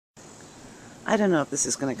I don't know if this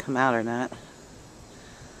is going to come out or not,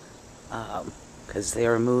 because they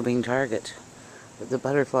are a moving target. But the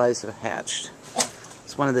butterflies have hatched.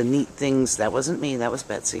 It's one of the neat things. That wasn't me, that was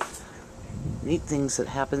Betsy. Neat things that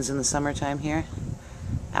happens in the summertime here.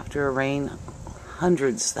 After a rain,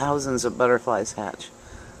 hundreds, thousands of butterflies hatch.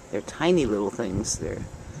 They're tiny little things. They're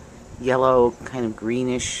yellow, kind of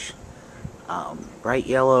greenish, bright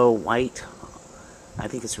yellow, white. I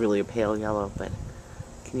think it's really a pale yellow, but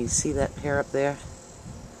can you see that pair up there?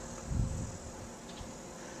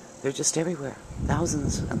 They're just everywhere.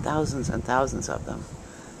 Thousands and thousands and thousands of them.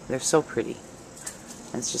 They're so pretty.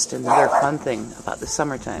 And it's just another fun thing about the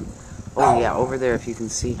summertime. Oh yeah, over there if you can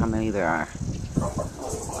see how many there are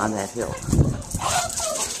on that hill.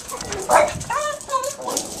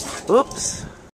 Oops.